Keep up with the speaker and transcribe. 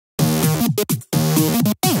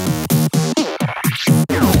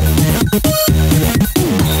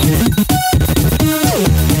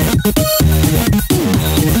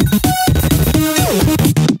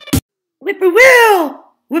Whippoorwill!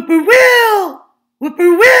 Whippoorwill!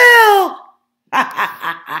 Whippoorwill!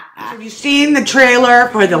 Have you seen the trailer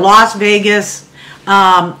for the Las Vegas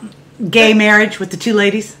gay marriage with the two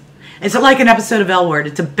ladies? It's like an episode of L Word.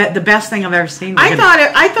 It's the best thing I've ever seen. I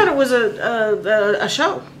thought it was a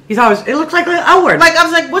show. You thought it looked like L Word. Like I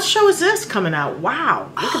was like, what show is this coming out?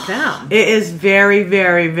 Wow, look at them. It is very,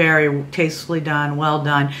 very, very tastefully done. Well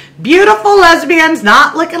done. Beautiful lesbians,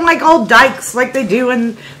 not looking like old dykes like they do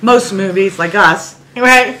in most movies, like us.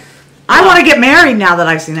 Right. I want to get married now that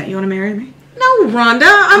I've seen it. You want to marry me? No, Rhonda,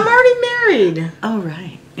 I'm already married. Oh,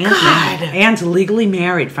 right. God. Anne's legally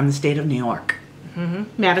married from the state of New York.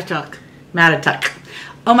 Mm-hmm. Mattatuck.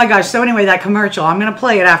 Oh my gosh. So anyway, that commercial, I'm going to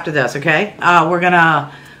play it after this, okay? We're going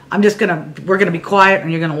to be quiet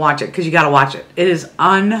and you're going to watch it because you got to watch it. It is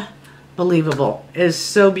unbelievable. It is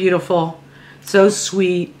so beautiful, so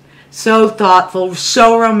sweet, so thoughtful,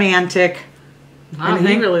 so romantic. Wow,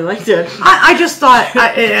 he really liked it. I just thought,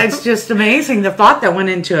 it's just amazing the thought that went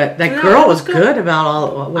into it. That girl was good about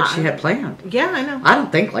all what she had planned. Yeah, I know. I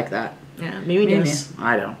don't think like that. Yeah, Mimi does.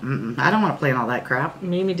 I don't. I don't want to plan all that crap.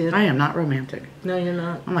 Mimi did. I am not romantic. No, you're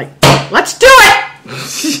not. I'm like, let's do it!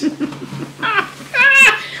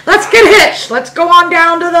 Let's get hitched. Let's go on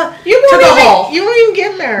down to the hall. You won't even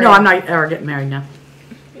get married. No, I'm not ever getting married now.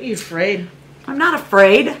 Are you afraid? I'm not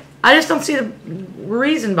afraid. I just don't see the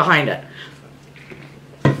reason behind it.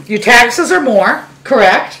 Your taxes are more,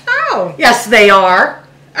 correct? Oh. Yes, they are.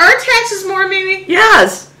 Are taxes more, Mimi?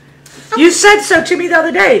 Yes. You said so to me the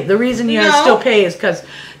other day. The reason you still pay is because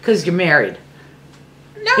you're married.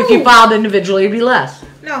 No. If you filed individually, it'd be less.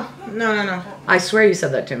 No. I swear you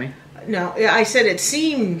said that to me. No, I said it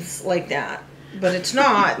seems like that, but it's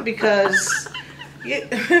not because...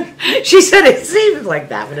 She said it seems like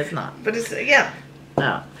that, but it's not. But it's, yeah.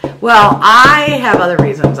 No. Well, I have other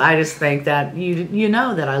reasons. I just think that you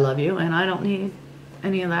know that I love you, and I don't need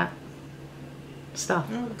any of that stuff.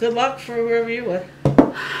 Well, good luck for whoever you're with.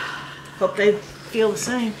 Hope they feel the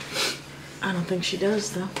same. I don't think she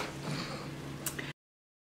does, though.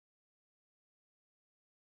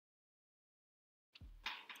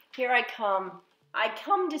 Here I come. I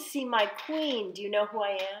come to see my queen. Do you know who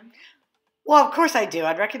I am? Well, of course I do.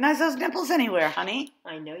 I'd recognize those nipples anywhere, honey.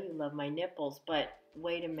 I know you love my nipples, but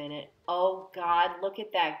wait a minute. Oh, God, look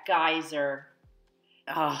at that geyser.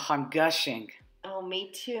 Oh, I'm gushing. Oh,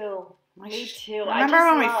 me too. Me too. Remember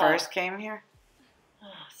when we first came here?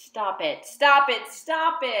 Oh, stop it. Stop it.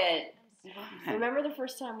 Stop it. Remember the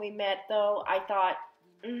first time we met, though? I thought,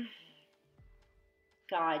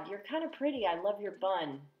 God, you're kind of pretty. I love your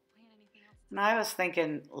bun. And I was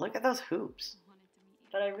thinking, look at those hoops.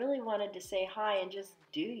 But I really wanted to say hi and just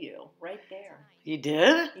do you right there. You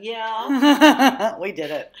did? Yeah. We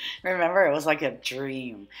did it. Remember, it was like a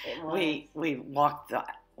dream. It was. We walked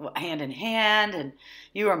hand in hand, and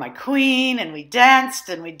you were my queen, and we danced,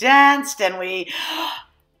 and we danced, and we...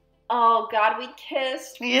 Oh, God, we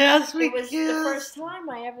kissed. Yes, we kissed. It was the first time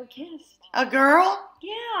I ever kissed. A girl?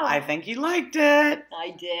 Yeah. I think you liked it.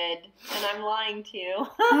 I did, and I'm lying to you.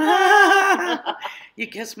 You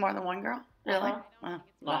kissed more than one girl? Really?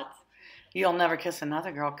 Lots. You'll never kiss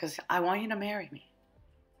another girl because I want you to marry me.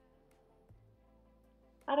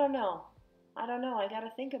 I don't know. I got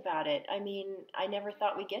to think about it. I mean, I never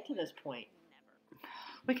thought we'd get to this point.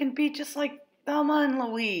 We can be just like Thelma and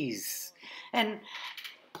Louise and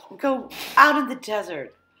go out in the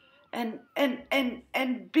desert and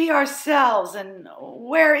be ourselves and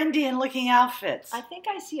wear Indian-looking outfits. I think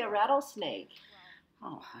I see a rattlesnake.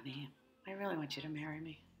 Oh, honey, I really want you to marry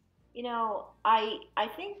me. You know, I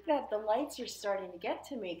think that the lights are starting to get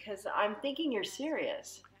to me because I'm thinking you're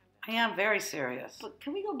serious. I am very serious. But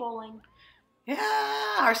can we go bowling?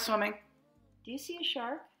 Yeah, or swimming. Do you see a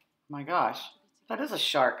shark? My gosh, that is a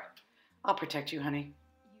shark. I'll protect you, honey.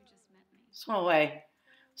 Swim away.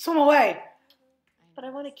 Swim away. But I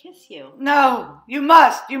want to kiss you. No, you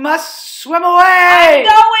must. You must swim away. I'm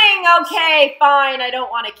going. Okay, fine. I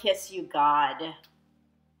don't want to kiss you, God.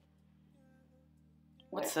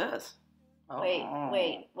 What's this? Oh.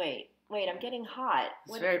 Wait. I'm getting hot.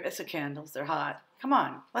 It's the candles. They're hot. Come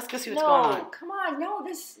on. Let's go see what's going on. No, come on. No,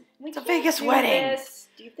 it's a Vegas wedding.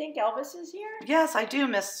 Do you think Elvis is here? Yes, I do,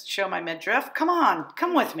 Miss Show My Midriff. Come on.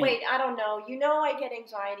 Come with me. Wait, I don't know. You know I get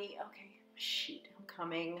anxiety. Okay. Shit, I'm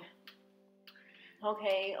coming.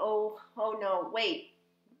 Okay. Oh no. Wait.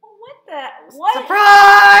 What?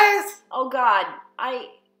 Surprise! Oh, God.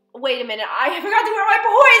 Wait a minute. I forgot to wear my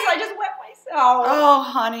poise. I just wet myself. Oh,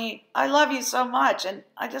 honey, I love you so much, and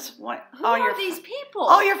I just want. Who are these people?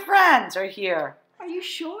 All your friends are here. Are you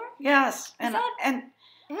sure? Yes, Is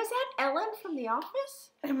that Ellen from the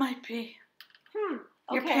office? It might be. Okay.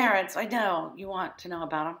 Your parents. I know you want to know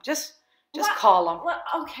about them. Just call them. Well,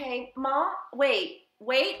 okay, Mom. Wait.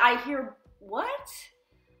 I hear what?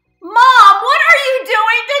 Mom, what are you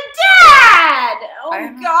doing to Dad? Oh,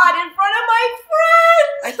 God, in front of my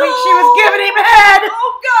friends. I think she was giving him head.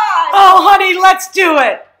 Oh, God. Oh, honey, let's do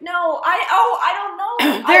it. No, I don't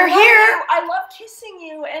know. They're here. I love kissing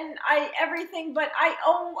you and everything, but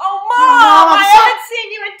Mom, Mom, I haven't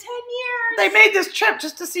seen you in 10 years. They made this trip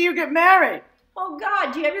just to see you get married. Oh,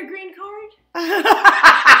 God, do you have your green card?